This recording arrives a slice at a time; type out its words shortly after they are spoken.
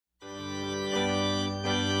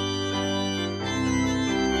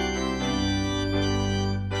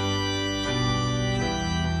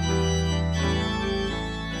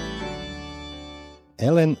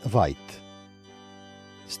Elen Vajt.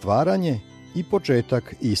 Stvaranje i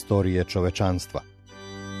početak istorije čovečanstva.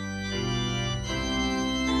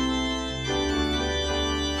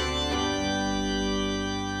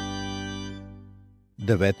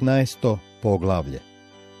 Devetnaesto poglavlje.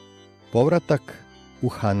 Povratak u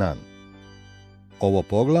Hanan. Ovo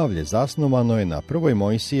poglavlje zasnovano je na 1.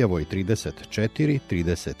 Mojsijevoj 34,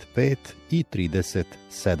 35 i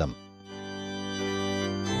 37.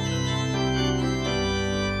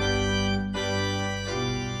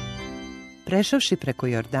 Prešavši preko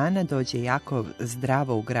Jordana, dođe Jakov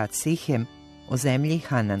zdravo u grad Sihem, u zemlji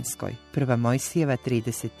Hananskoj. 1. Mojsijeva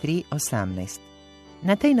 33:18.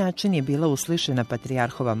 Na taj način je bila uslišena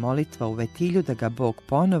patrijarhova molitva u Vetilju da ga Bog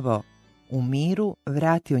ponovo u miru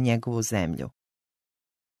vrati u njegovu zemlju.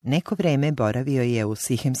 Neko vreme boravio je u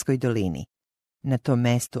Sihemskoj dolini. Na tom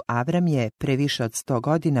mestu Avram je pre više od 100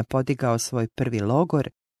 godina podigao svoj prvi logor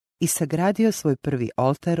i sagradio svoj prvi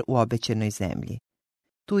oltar u obećenoj zemlji.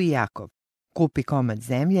 Tu i Jakov kupi komad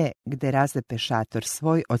zemlje gde razlepe šator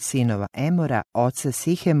svoj od sinova Emora, oca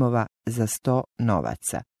Sihemova, za 100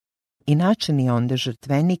 novaca. I načini onda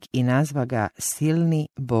žrtvenik i nazva ga Silni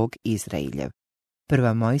Bog Izrailjev.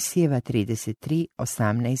 1. Mojsijeva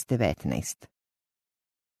 33:18-19.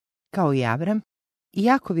 Kao i Avram,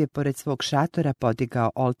 Jakov je pored svog šatora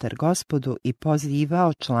podigao oltar Gospodu i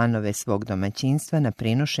pozivao članove svog domaćinstva na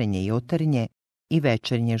prinošenje jutarnje i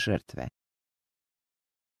večernje žrtve.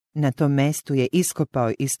 Na tom mestu je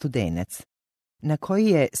iskopao i studenac, na koji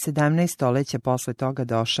je 17 stoleća posle toga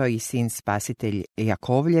došao i sin spasitelj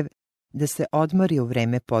Jakovljev da se odmori u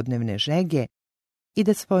vreme podnevne žege i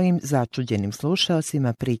da svojim začuđenim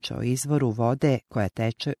slušaocima priča o izvoru vode koja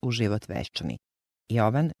teče u život večni.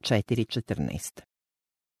 Jovan 4:14.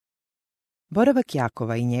 Boravak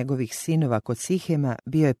Jakova i njegovih sinova kod Sihema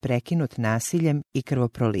bio je prekinut nasiljem i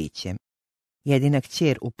krvoprolićem. Jedina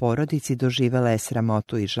kćer u porodici doživela je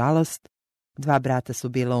sramotu i žalost, 2 brata su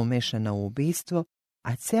bila umešana u ubistvo,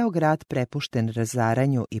 a ceo grad prepušten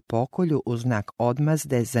razaranju i pokolju u znak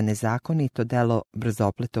odmazde za nezakonito delo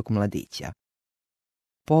brzopletog mladića.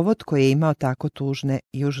 Povod koji je imao tako tužne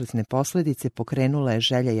i užasne posljedice pokrenula je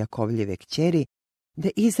želja Jakovljeve kćeri da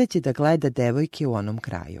izađe da gleda devojke u onom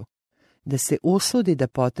kraju, da se usudi da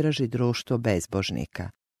potraži društvo bezbožnika.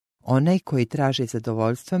 Onaj koji traži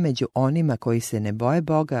zadovoljstva među onima koji se ne boje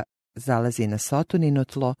Boga zalazi na Sotonino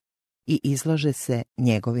tlo i izlaže se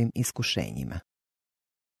njegovim iskušenjima.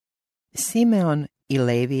 Simeon i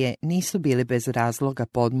Levije nisu bili bez razloga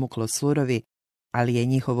podmuklo surovi, ali je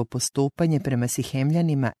njihovo postupanje prema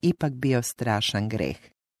Sihemljanima ipak bio strašan greh.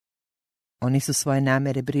 Oni su svoje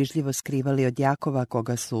namere brižljivo skrivali od Jakova,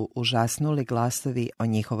 koga su užasnuli glasovi o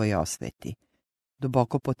njihovoj osveti.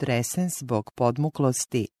 Duboko potresen zbog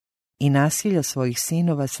podmuklosti i nasilja svojih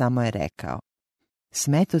sinova samo je rekao: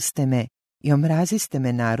 "Smetoste me i omraziste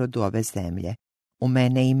me narodu ove zemlje. U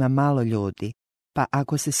mene ima malo ljudi, pa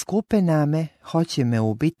ako se skupe na me, hoće me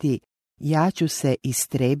ubiti, ja ću se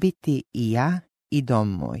istrebiti i ja i dom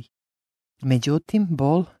moj." Međutim,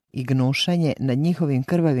 bol i gnušanje nad njihovim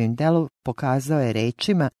krvavim delom pokazao je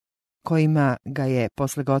rečima kojima ga je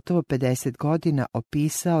posle gotovo 50 godina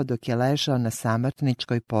opisao dok je ležao na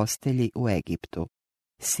samrtničkoj postelji u Egiptu.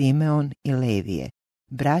 Simeon i Levije,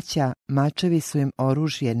 braća, mačevi su im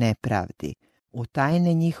oružje nepravdi, u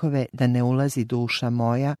tajne njihove da ne ulazi duša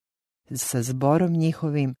moja, sa zborom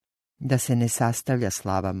njihovim da se ne sastavlja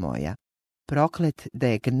slava moja. Proklet da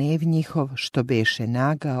je gnev njihov što beše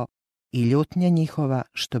nagao i ljutnja njihova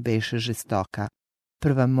što beše žestoka.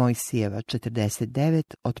 1. Mojsijeva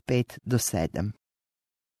 49:5-7.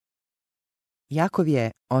 Jakov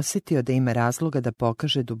je osjetio da ima razloga da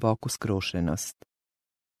pokaže duboku skrušenost.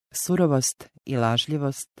 Surovost i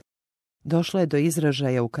lažljivost došla je do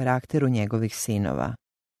izražaja u karakteru njegovih sinova.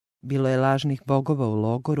 Bilo je lažnih bogova u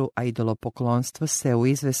logoru, a idolopoklonstvo se u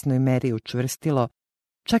izvesnoj meri učvrstilo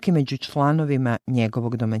čak i među članovima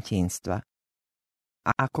njegovog domaćinstva.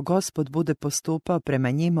 A ako Gospod bude postupao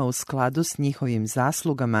prema njima u skladu s njihovim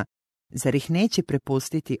zaslugama, zar ih neće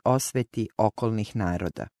prepustiti osveti okolnih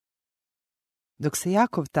naroda? Dok se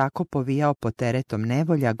Jakov tako povijao pod teretom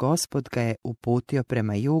nevolja, Gospod ga je uputio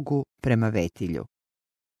prema jugu, prema Vetilju.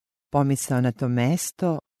 Pomisao na to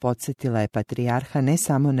mesto podsjetila je patrijarha ne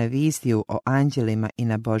samo na viziju o anđelima i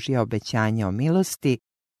na Božja obećanja o milosti,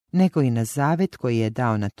 nego i na zavet koji je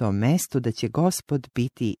dao na tom mestu da će Gospod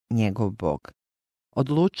biti njegov Bog.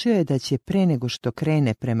 Odlučio je da će pre nego što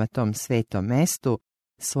krene prema tom svetom mestu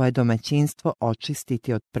svoje domaćinstvo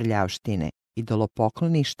očistiti od prljavštine,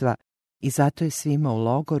 idolopokloništva, i zato je svima u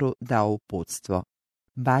logoru dao uputstvo: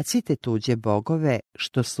 Bacite tuđe bogove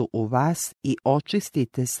što su u vas i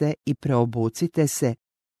očistite se i preobucite se,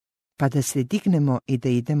 pa da se dignemo i da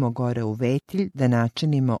idemo gore u Vetilj, da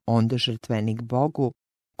načinimo onda žrtvenik Bogu,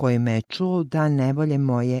 koji me je čuo u dan nevolje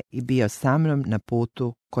moje i bio sa mnom na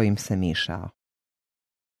putu kojim sam išao.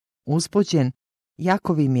 Uzbuđen,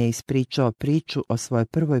 Jakov im je ispričao priču o svojoj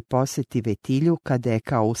prvoj posjeti Vetilju, kada je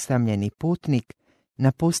kao usamljeni putnik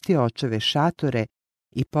napustio očeve šatore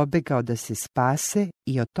i pobegao da se spase,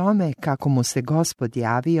 i o tome kako mu se Gospod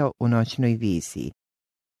javio u noćnoj viziji.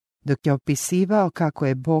 Dok je opisivao kako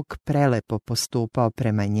je Bog prelepo postupao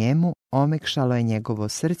prema njemu, omekšalo je njegovo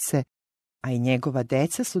srce, a i njegova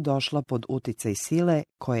deca su došla pod uticaj sile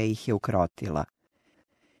koja ih je ukrotila.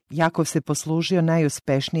 Jakov se poslužio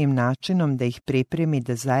najuspešnijim načinom da ih pripremi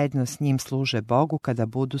da zajedno s njim služe Bogu kada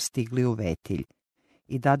budu stigli u Vetilj.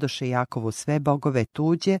 I dadoše Jakovu sve bogove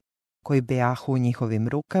tuđe, koji bejahu u njihovim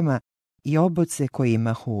rukama, i oboce koji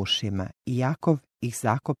imahu u ušima, i Jakov ih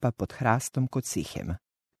zakopa pod hrastom kod Sihema.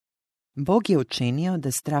 Bog je učinio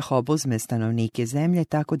da strah obuzme stanovnike zemlje,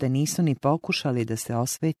 tako da nisu ni pokušali da se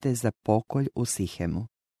osvete za pokolj u Sihemu.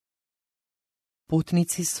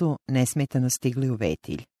 Putnici su nesmetano stigli u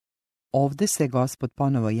Vetilj. Ovde se Gospod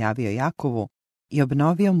ponovo javio Jakovu i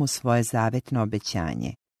obnovio mu svoje zavetno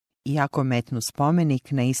obećanje. Iako metnu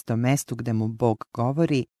spomenik na istom mestu gde mu Bog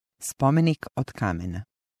govori, spomenik od kamena.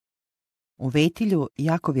 U Vetilju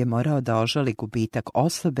Jakov je morao da ožali gubitak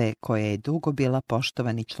osobe koja je dugo bila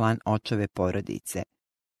poštovani član očeve porodice.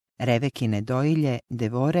 Revekine dojilje,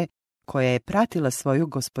 Devore, koja je pratila svoju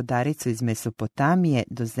gospodaricu iz Mesopotamije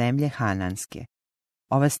do zemlje Hananske.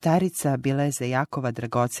 Ova starica bila je za Jakova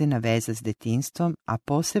dragocena veza s detinjstvom, a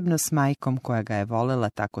posebno s majkom koja ga je volela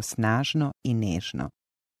tako snažno i nežno.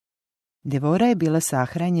 Devora je bila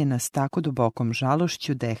sahranjena s tako dubokom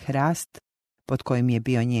žalošću da je hrast, pod kojim je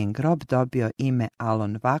bio njen grob, dobio ime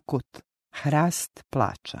Alon Vakut, hrast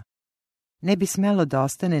plača. Ne bi smelo da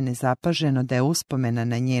ostane nezapaženo da je uspomena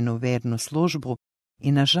na njenu vernu službu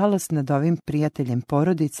i nažalost nad ovim prijateljem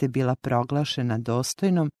porodice bila proglašena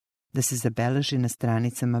dostojnom da se zabeleži na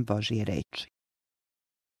stranicama Božije reči.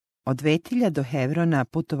 Od Vetilja do Hevrona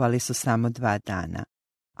putovali su samo 2 dana,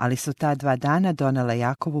 ali su ta 2 dana donela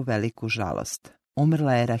Jakovu veliku žalost.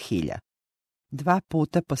 Umrla je Rahilja. 2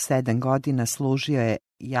 puta po 7 godina služio je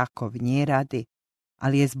Jakov nje radi,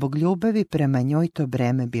 ali je zbog ljubavi prema njoj to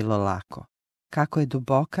breme bilo lako. Kako je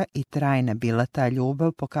duboka i trajna bila ta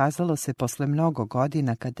ljubav, pokazalo se posle mnogo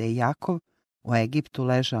godina kada je Jakov u Egiptu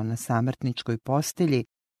ležao na samrtničkoj postelji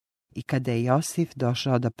i kada je Josif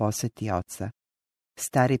došao da poseti oca.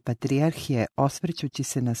 Stari patrijarh je, osvrćući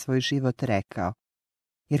se na svoj život, rekao: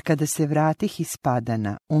 jer kada se vratih iz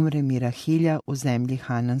Padana, umre mi Rahilja u zemlji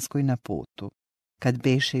Hananskoj na putu. Kad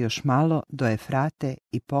beše još malo do Efrate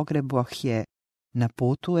i pogreboh je na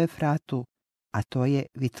putu u Efratu, a to je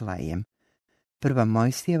Vitlejem. 1.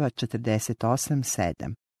 Mojsijeva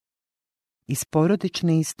 48:7. Iz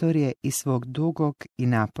porodične istorije i svog dugog i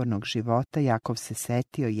napornog života Jakov se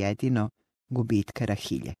setio jedino gubitka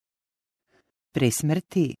Rahilje. Pre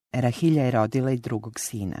smrti Rahilja je rodila i drugog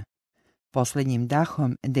sina. Poslednjim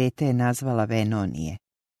dahom dete je nazvala Venonije,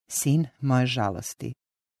 sin moje žalosti.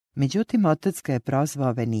 Međutim, otac ga je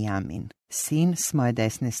prozvao Venijamin, sin s moje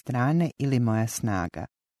desne strane ili moja snaga.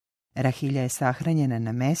 Rahilja je sahranjena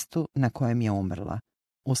na mestu na kojem je umrla.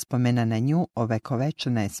 Uspomena na nju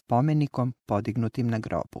ovekovečena je spomenikom podignutim na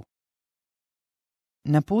grobu.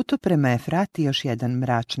 Na putu prema Efrati još jedan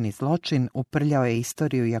mračni zločin uprljao je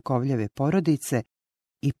istoriju Jakovljeve porodice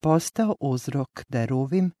i postao uzrok da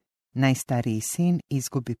Ruvim, najstariji sin,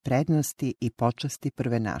 izgubi prednosti i počasti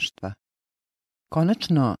prvenaštva.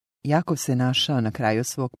 Konačno, Jakov se našao na kraju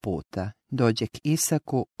svog puta. Dođe k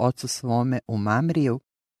Isaku, ocu svome u Mamriju,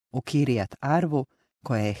 u Kirijat Arvu,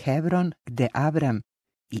 koja je Hevron, gde Avram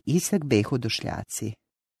i Isak behu došljaci.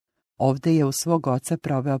 Ovde je u svog oca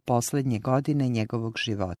proveo poslednje godine njegovog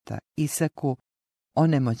života. Isaku,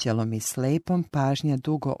 onemoćelom i slepom, pažnja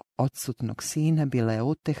dugo odsutnog sina bila je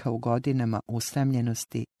uteha u godinama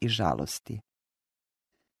usamljenosti i žalosti.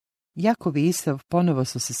 Jakov i Isav ponovo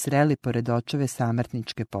su se sreli pored očeve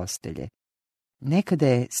samrtničke postelje. Nekada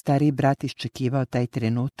je stariji brat iščekivao taj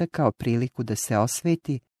trenutak kao priliku da se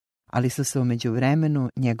osveti, ali su se u međuvremenu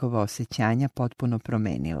njegova osjećanja potpuno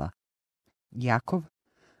promenila. Jakov,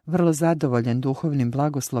 vrlo zadovoljan duhovnim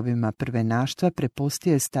blagoslovima prvenaštva,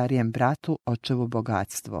 prepustio je starijem bratu očevo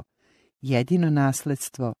bogatstvo, jedino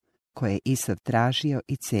nasledstvo koje je Isav tražio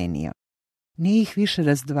i cenio. Nije ih više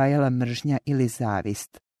razdvajala mržnja ili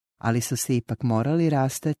zavist, ali su se ipak morali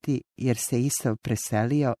rastati jer se Isav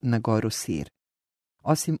preselio na goru Sir.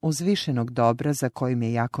 Osim uzvišenog dobra za kojim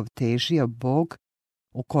je Jakov težio, Bog,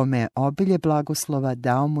 u kome je obilje blagoslova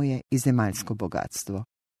dao mu je i zemaljsko bogatstvo.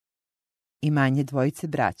 Imanje dvojice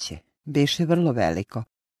braće beše vrlo veliko,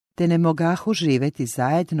 te ne mogahu živeti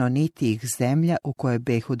zajedno, niti ih zemlja u kojoj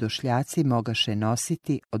behu došljaci mogaše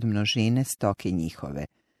nositi od množine stoke njihove.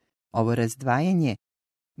 Ovo razdvajanje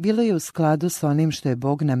bilo je u skladu s onim što je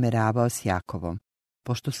Bog nameravao s Jakovom.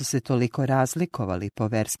 Pošto su se toliko razlikovali po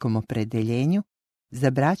verskom opredeljenju, za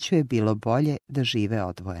braću je bilo bolje da žive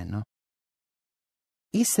odvojeno.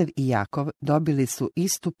 Isav i Jakov dobili su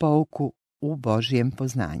istu pouku u Božijem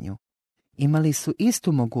poznanju. Imali su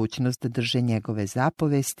istu mogućnost da drže njegove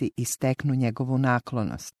zapovesti i steknu njegovu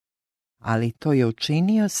naklonost, ali to je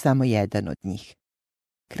učinio samo jedan od njih.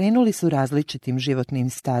 Krenuli su različitim životnim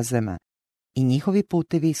stazama i njihovi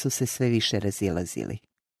putevi su se sve više razilazili.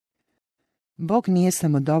 Bog nije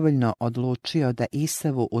samo dovoljno odlučio da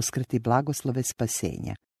Isavu uskrati blagoslove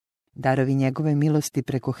spasenja. Darovi njegove milosti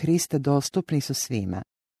preko Hrista dostupni su svima.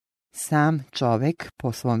 Sam čovek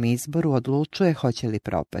po svom izboru odlučuje hoće li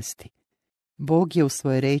propasti. Bog je u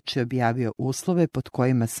svojoj reči objavio uslove pod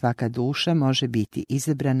kojima svaka duša može biti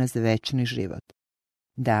izabrana za večni život.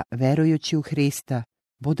 Da, verujući u Hrista,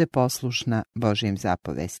 bude poslušna Božjim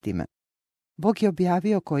zapovestima. Bog je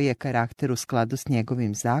objavio koji je karakter u skladu s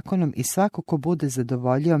njegovim zakonom i svako ko bude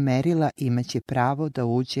zadovoljio merila imaće pravo da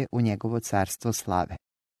uđe u njegovo carstvo slave.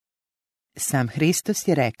 Sam Hristos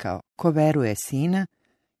je rekao, ko veruje Sina,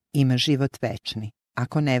 ima život večni.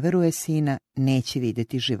 Ako ne veruje Sina, neće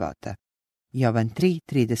vidjeti života. Jovan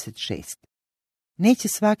 3:36. Neće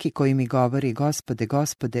svaki koji mi govori Gospode,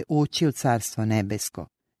 Gospode, ući u carstvo nebesko,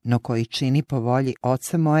 no koji čini po volji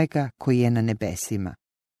Oca mojega koji je na nebesima.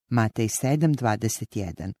 Matej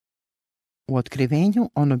 7:21. U otkrivenju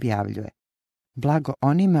on objavljuje: blago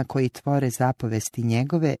onima koji tvore zapovesti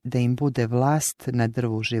njegove, da im bude vlast na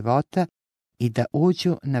drvu života i da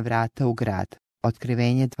uđu na vrata u grad.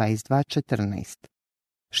 Otkrivenje 22:14.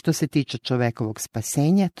 Što se tiče čovekovog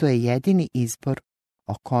spasenja, to je jedini izbor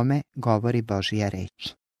o kome govori Božja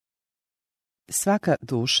reč. Svaka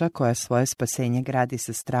duša koja svoje spasenje gradi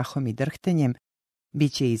sa strahom i drhtenjem,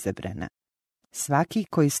 bit će izabrana. Svaki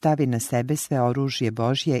koji stavi na sebe sve oružje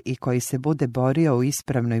Božje i koji se bude borio u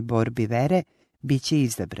ispravnoj borbi vere, bit će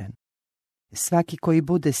izabran. Svaki koji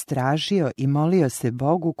bude stražio i molio se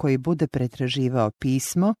Bogu, koji bude pretraživao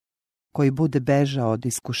pismo, koji bude bežao od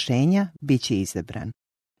iskušenja, bit će izabran.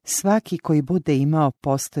 Svaki koji bude imao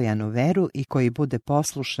postojanu veru i koji bude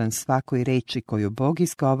poslušan svakoj reči koju Bog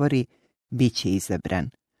izgovori, bit će izabran.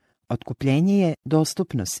 Otkupljenje je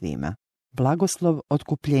dostupno svima. Blagoslov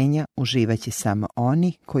otkupljenja uživaće samo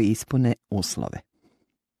oni koji ispune uslove.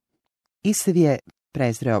 Isav je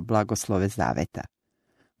prezreo blagoslove zaveta.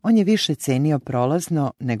 On je više cenio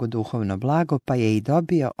prolazno nego duhovno blago, pa je i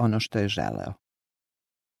dobio ono što je želeo.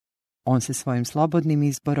 On se svojim slobodnim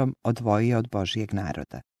izborom odvojio od Božijeg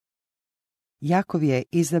naroda. Jakov je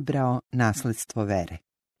izabrao nasledstvo vere.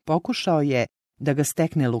 Pokušao je da ga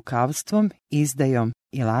stekne lukavstvom, izdajom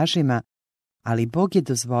i lažima, ali Bog je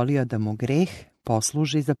dozvolio da mu greh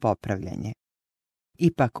posluži za popravljanje.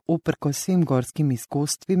 Ipak, uprkos svim gorskim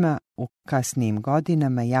iskustvima, u kasnijim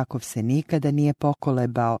godinama Jakov se nikada nije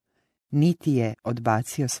pokolebao, niti je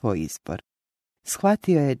odbacio svoj izbor.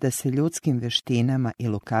 Shvatio je da se ljudskim veštinama i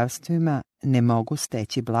lukavstvima ne mogu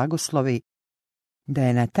steći blagoslovi, da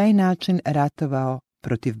je na taj način ratovao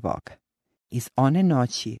protiv Boga. Iz one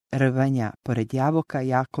noći rvanja pored javoka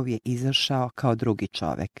Jakov je izašao kao drugi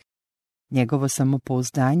čovek. Njegovo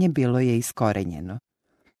samopouzdanje bilo je iskorenjeno.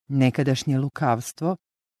 Nekadašnje lukavstvo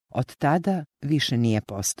od tada više nije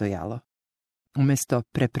postojalo. Umjesto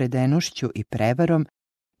prepredenošću i prevarom,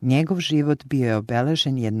 njegov život bio je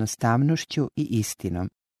obeležen jednostavnošću i istinom.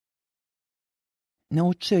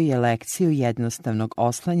 Naučio je lekciju jednostavnog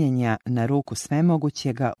oslanjanja na ruku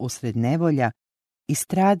svemogućega usred nevolja i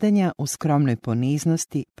stradanja u skromnoj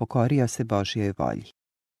poniznosti, pokorio se Božjoj volji.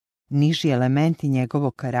 Niži elementi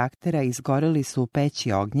njegovog karaktera izgoreli su u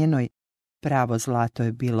peći ognjenoj, pravo zlato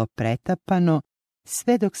je bilo pretapano,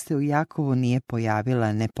 sve dok se u Jakovu nije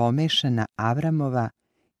pojavila nepomešana Avramova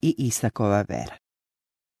i Isakova vera.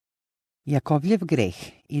 Jakovljev greh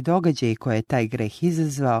i događaji koje je taj greh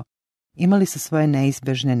izazvao imali su svoje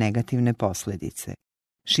neizbežne negativne posljedice.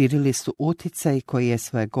 Širili su uticaj koji je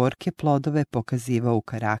svoje gorke plodove pokazivao u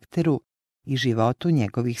karakteru i životu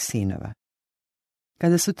njegovih sinova.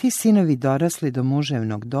 Kada su ti sinovi dorasli do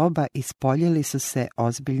muževnog doba, ispoljili su se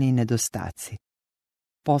ozbiljni nedostaci.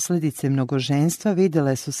 Posljedice mnogoženstva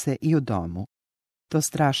vidjele su se i u domu. To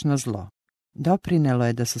strašno zlo doprinelo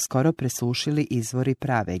je da su skoro presušili izvori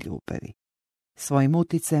prave ljubavi. Svojim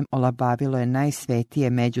uticajem olabavilo je najsvetije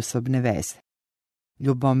međusobne veze.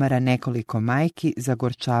 Ljubomara nekoliko majki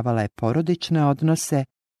zagorčavala je porodične odnose,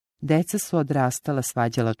 deca su odrastala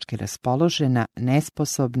svađalački raspoložena,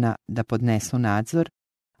 nesposobna da podnesu nadzor,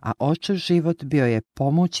 a očev život bio je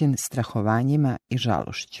pomućen strahovanjima i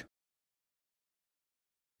žalošću.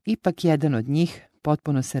 Ipak jedan od njih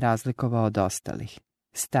potpuno se razlikovao od ostalih.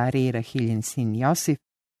 Stariji Rahiljin sin Josif,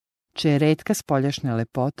 čija je retka spoljašnja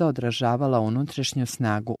lepota odražavala unutrašnju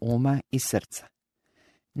snagu uma i srca.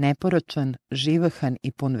 Neporočan, živahan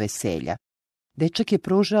i pun veselja, dečak je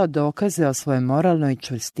pružao dokaze o svojoj moralnoj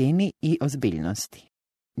čvrstini i ozbiljnosti.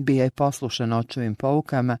 Bio je poslušan očevim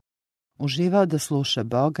poukama, uživao da sluša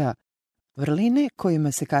Boga, vrline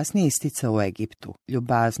kojima se kasnije isticao u Egiptu,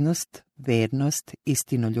 ljubaznost, vernost,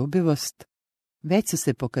 istinoljubivost, već su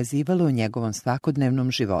se pokazivale u njegovom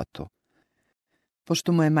svakodnevnom životu.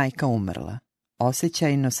 Pošto mu je majka umrla,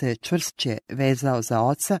 osjećajno se čvršće vezao za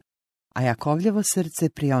oca, a Jakovljevo srce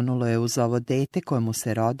prionulo je uz ovo dete koje mu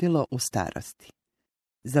se rodilo u starosti.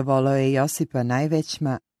 Zavolao je Josipa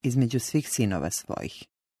najvećma između svih sinova svojih.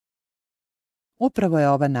 Upravo je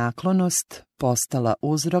ova naklonost postala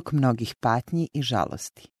uzrok mnogih patnji i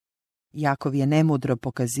žalosti. Jakov je nemudro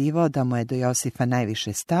pokazivao da mu je do Josifa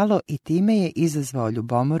najviše stalo i time je izazvao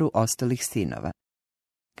ljubomoru ostalih sinova.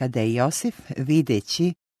 Kada je Josif,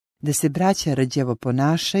 videći da se braća rđevo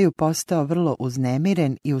ponašaju, postao vrlo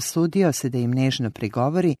uznemiren i usudio se da im nežno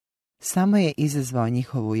prigovori, samo je izazvao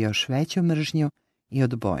njihovu još veću mržnju i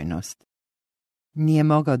odbojnost. Nije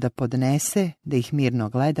mogao da podnese, da ih mirno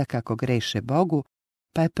gleda kako greše Bogu,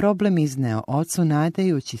 pa je problem izneo ocu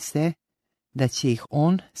nadajući se da će ih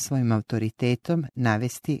on svojim autoritetom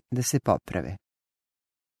navesti da se poprave.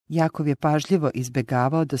 Jakov je pažljivo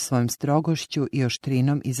izbegavao da svojom strogošću i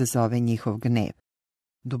oštrinom izazove njihov gnev.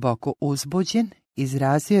 Duboko uzbuđen,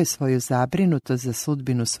 izrazio je svoju zabrinutost za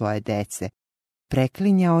sudbinu svoje dece.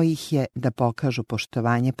 Preklinjao ih je da pokažu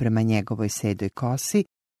poštovanje prema njegovoj sedoj kosi,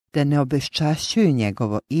 da ne obeščašćuju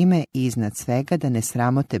njegovo ime i iznad svega da ne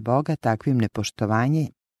sramote Boga takvim nepoštovanjem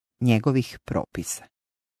njegovih propisa.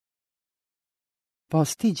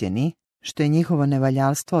 Postiđeni, što je njihovo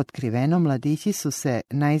nevaljalstvo otkriveno, mladići su se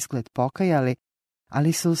naizgled pokajali,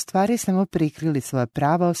 ali su u stvari samo prikrili svoja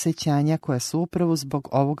prava osjećanja koja su upravo zbog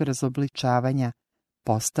ovog razobličavanja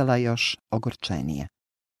postala još ogorčenija.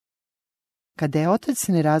 Kada je otac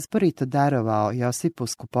nerazborito darovao Josipu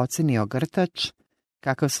skupoceni ogrtač,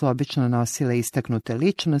 kakav su obično nosile istaknute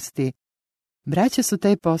ličnosti, braća su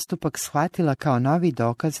taj postupak shvatila kao novi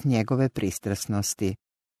dokaz njegove pristrasnosti.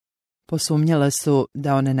 Posumnjala su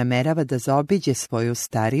da on namerava da zaobiđe svoju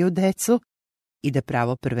stariju decu i da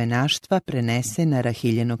pravo prvenaštva prenese na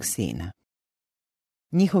Rahiljenog sina.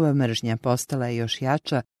 Njihova mržnja postala je još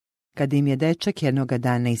jača kad im je dečak jednoga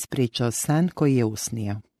dana ispričao san koji je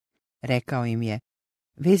usnio. Rekao im je: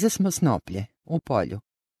 "Vezasmo snoplje u polju,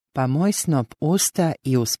 pa moj snop usta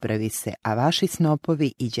i uspravi se, a vaši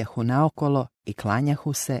snopovi iđahu naokolo i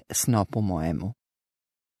klanjahu se snopu mojemu.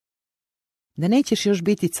 Da nećeš još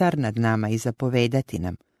biti car nad nama i zapovedati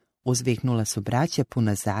nam", uzviknula su braća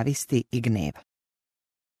puna zavisti i gneva.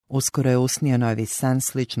 Uskoro je usnio novi san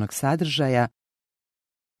sličnog sadržaja,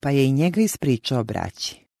 pa je i njega ispričao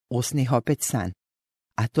braći. Usnih opet san,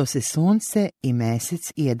 a to se sunce i mesec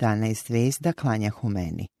i 11 zvezda klanjahu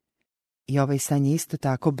meni. I ovaj san je isto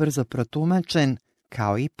tako brzo protumačen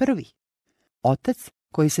kao i prvi. Otac,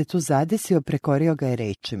 koji se tu zadesio, prekorio ga je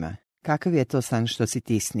rečima: "Kakav je to san što si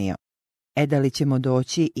ti snio? Da li ćemo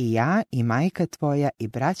doći i ja i majka tvoja i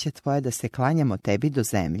braća tvoja da se klanjamo tebi do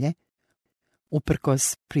zemlje?"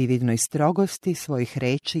 Uprkos prividnoj strogosti svojih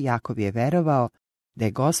reči, Jakov je verovao da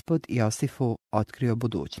je Gospod Josifu otkrio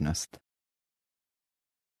budućnost.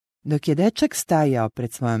 Dok je dečak stajao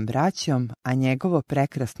pred svojom braćom, a njegovo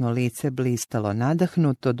prekrasno lice blistalo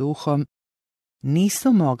nadahnuto duhom,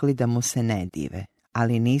 nisu mogli da mu se ne dive,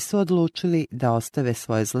 ali nisu odlučili da ostave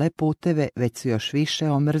svoje zle puteve, već su još više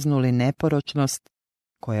omrznuli neporočnost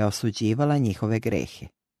koja je osuđivala njihove grehe.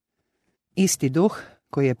 Isti duh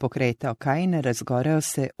koji je pokretao Kaina razgoreo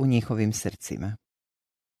se u njihovim srcima.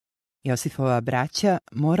 Josifova braća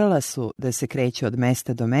morala su da se kreću od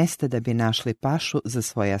mesta do mesta da bi našli pašu za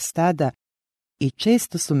svoja stada i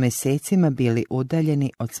često su mesecima bili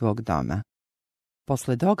udaljeni od svog doma.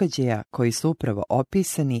 Posle događaja koji su upravo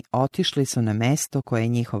opisani, otišli su na mesto koje je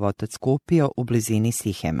njihov otac kupio u blizini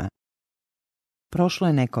Sihema. Prošlo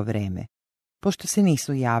je neko vreme. Pošto se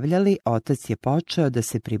nisu javljali, otac je počeo da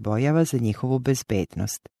se pribojava za njihovu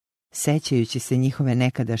bezbednost. Sećajući se njihove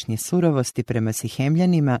nekadašnje surovosti prema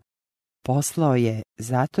Sihemljanima, poslao je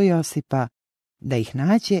zato Josipa da ih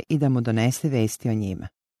nađe i da mu donese vesti o njima.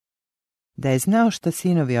 Da je znao šta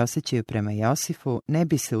sinovi osjećaju prema Josifu, ne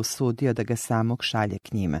bi se usudio da ga samog šalje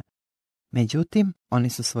k njima. Međutim, oni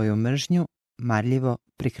su svoju mržnju marljivo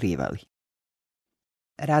prikrivali.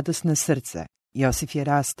 Radosna srca, Josif je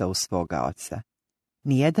rastao u svoga oca.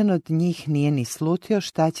 Nijedan od njih nije ni slutio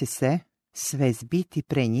šta će se sve zbiti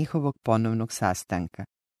pre njihovog ponovnog sastanka.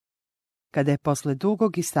 Kada je posle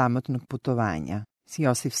dugog i samotnog putovanja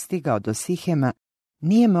Josif stigao do Sihema,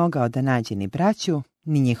 nije mogao da nađe ni braću,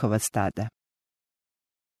 ni njihova stada.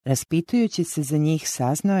 Raspitujući se za njih,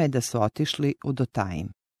 saznao je da su otišli u Dotaim.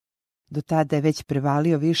 Do tada je već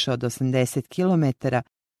prevalio više od 80 kilometara,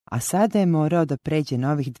 a sada je morao da pređe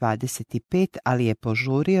novih 25, ali je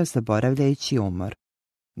požurio zaboravljajući umor.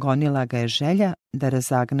 Gonila ga je želja da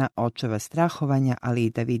razagna očeva strahovanja, ali i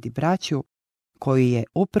da vidi braću, koju je,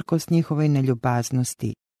 uprkos njihovoj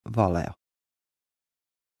neljubaznosti, voleo.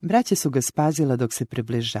 Braća su ga spazila dok se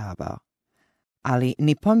približavao, ali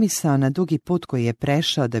ni pomisao na dugi put koji je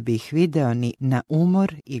prešao da bi ih video, ni na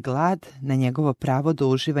umor i glad, na njegovo pravo da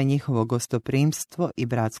uživa njihovo gostoprimstvo i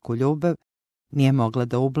bratsku ljubav, nije mogla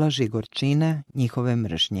da ublaži gorčina njihove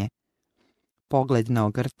mržnje. Pogled na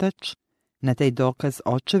ogrtač, na taj dokaz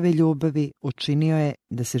očeve ljubavi, učinio je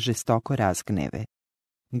da se žestoko razgneve.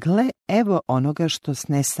 Gle, evo onoga što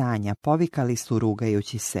sne sanja, povikali su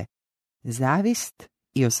rugajući se. Zavist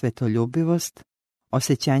i osvetoljubivost,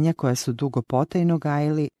 osjećanja koja su dugo potajno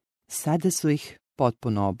gajili, sada su ih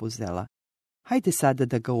potpuno obuzela. Hajde sada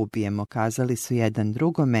da ga ubijemo, kazali su jedan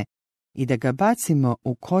drugome, i da ga bacimo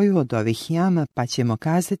u koju od ovih jama, pa ćemo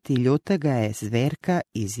kazati ljuta ga je zverka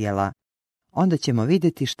izjela. Onda ćemo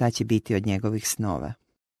vidjeti šta će biti od njegovih snova.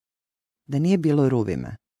 Da nije bilo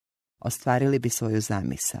Ruvima, ostvarili bi svoju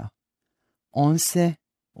zamisao. On se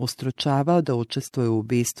ustručavao da učestvuje u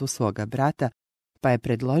ubistvu svoga brata, pa je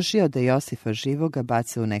predložio da Josifa živoga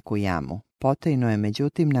bace u neku jamu. Potajno je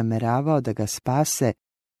međutim nameravao da ga spase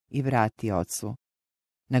i vrati ocu.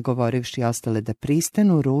 Nagovorivši ostale da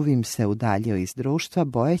pristanu, Ruvim se udaljio iz društva,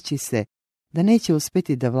 bojeći se da neće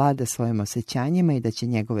uspjeti da vlada svojim osjećanjima i da će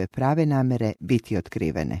njegove prave namere biti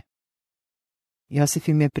otkrivene. Josif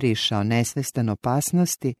im je prišao, nesvestan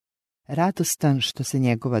opasnosti, radostan što se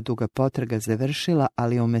njegova duga potraga završila,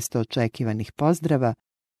 ali umjesto očekivanih pozdrava,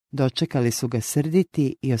 dočekali su ga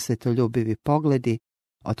srditi i osvetoljubivi pogledi,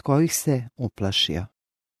 od kojih se uplašio.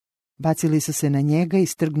 Bacili su se na njega i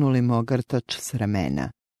strgnuli mu ogrtač s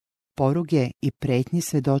ramena. Poruge i pretnje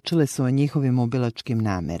svedočile su o njihovim ubilačkim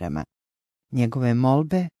namerama. Njegove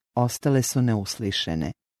molbe ostale su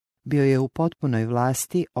neuslišene. Bio je u potpunoj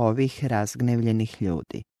vlasti ovih razgnevljenih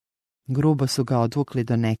ljudi. Grubo su ga odvukli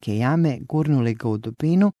do neke jame, gurnuli ga u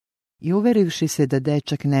dubinu i uverivši se da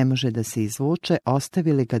dečak ne može da se izvuče,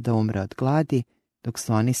 ostavili ga da umre od gladi, dok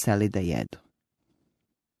su oni seli da jedu.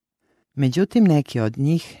 Međutim, neki od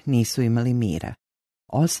njih nisu imali mira.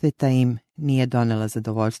 Osveta im nije donela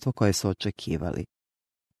zadovoljstvo koje su očekivali.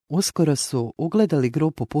 Uskoro su ugledali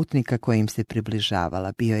grupu putnika koja im se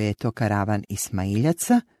približavala. Bio je to karavan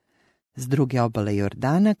Ismailjaca s druge obale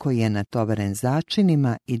Jordana, koji je natovaren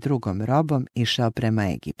začinima i drugom robom išao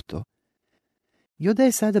prema Egiptu. Juda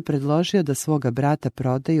je sada predložio da svoga brata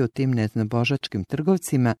prodaju tim neznabožačkim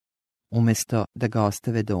trgovcima, umjesto da ga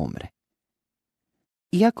ostave da umre.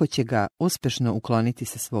 Iako će ga uspešno ukloniti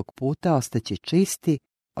sa svog puta, ostaće čisti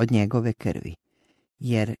od njegove krvi.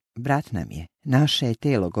 Jer brat nam je, naše je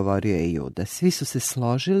telo, govorio je Juda. Svi su se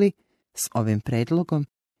složili s ovim predlogom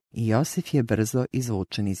i Josif je brzo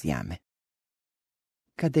izvučen iz jame.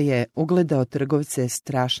 Kada je ugledao trgovce,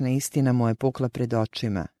 strašna istina mu je pukla pred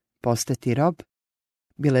očima. Postati rob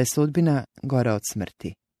bila je sudbina gore od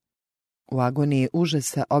smrti. U agoniji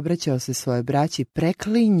užasa obraćao se svoje braći,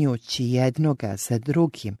 preklinjući jednoga za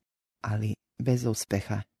drugim, ali bez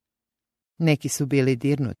uspeha. Neki su bili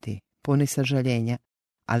dirnuti, puni sažaljenja,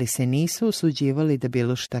 ali se nisu usuđivali da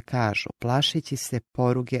bilo šta kažu, plašeći se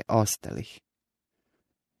poruge ostalih.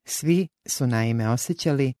 Svi su naime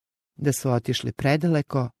osjećali da su otišli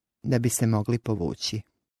predaleko da bi se mogli povući.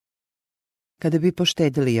 Kada bi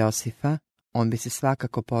poštedili Josifa, on bi se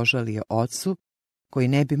svakako požalio ocu, koji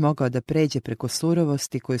ne bi mogao da pređe preko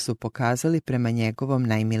surovosti koju su pokazali prema njegovom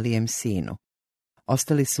najmilijem sinu.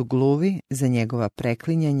 Ostali su gluvi za njegova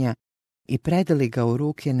preklinjanja i predali ga u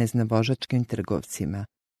ruke neznabožačkim trgovcima.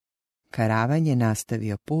 Karavan je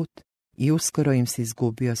nastavio put i uskoro im se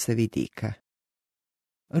izgubio sa vidika.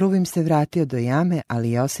 Ruvim se vratio do jame,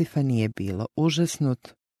 ali Josifa nije bilo.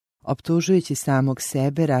 Užasnut, optužujući samog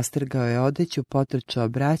sebe, rastrgao je odeću, potrčao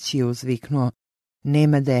braći i uzviknuo: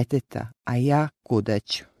 nema deteta, a ja kuda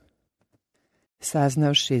ću.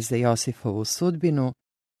 Saznavši za Josifovu sudbinu,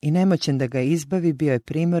 i nemoćan da ga izbavi, bio je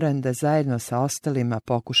primoran da zajedno sa ostalima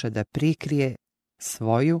pokuša da prikrije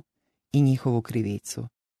svoju i njihovu krivicu.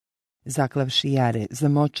 Zaklavši jare,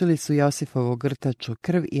 zamočili su Josifovu grtaču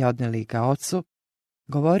krv i odneli ga ocu,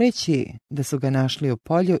 govoreći da su ga našli u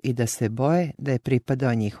polju i da se boje da je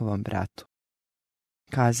pripadao njihovom bratu.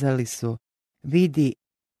 Kazali su: vidi,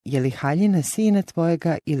 je li haljina sina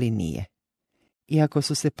tvojega ili nije? Iako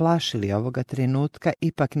su se plašili ovoga trenutka,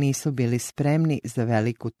 ipak nisu bili spremni za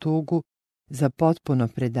veliku tugu, za potpuno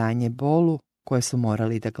predanje bolu koje su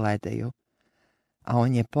morali da gledaju. A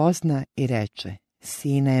on je pozna i reče: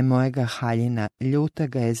 sina je mojega haljina, ljuta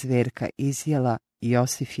ga je zverka izjela,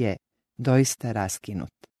 Josif je doista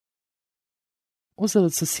raskinut.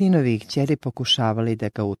 Uzalud su sinovi i kćeri pokušavali da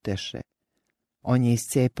ga uteše. On je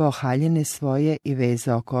iscepao haljine svoje i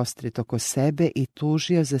vezao kostrit oko sebe i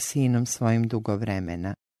tužio za sinom svojim dugo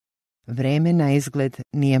vremena. Vreme na izgled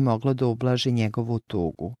nije moglo da ublaži njegovu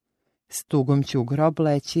tugu. S tugom ću u grob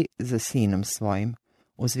leći za sinom svojim,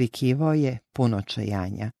 uzvikivao je pun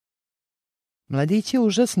očajanja. Mladići,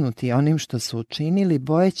 užasnuti onim što su učinili,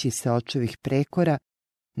 bojeći se očevih prekora,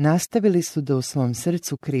 nastavili su da u svom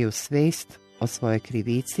srcu kriju svest o svojoj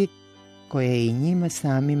krivici, koja je i njima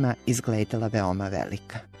samima izgledala veoma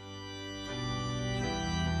velika.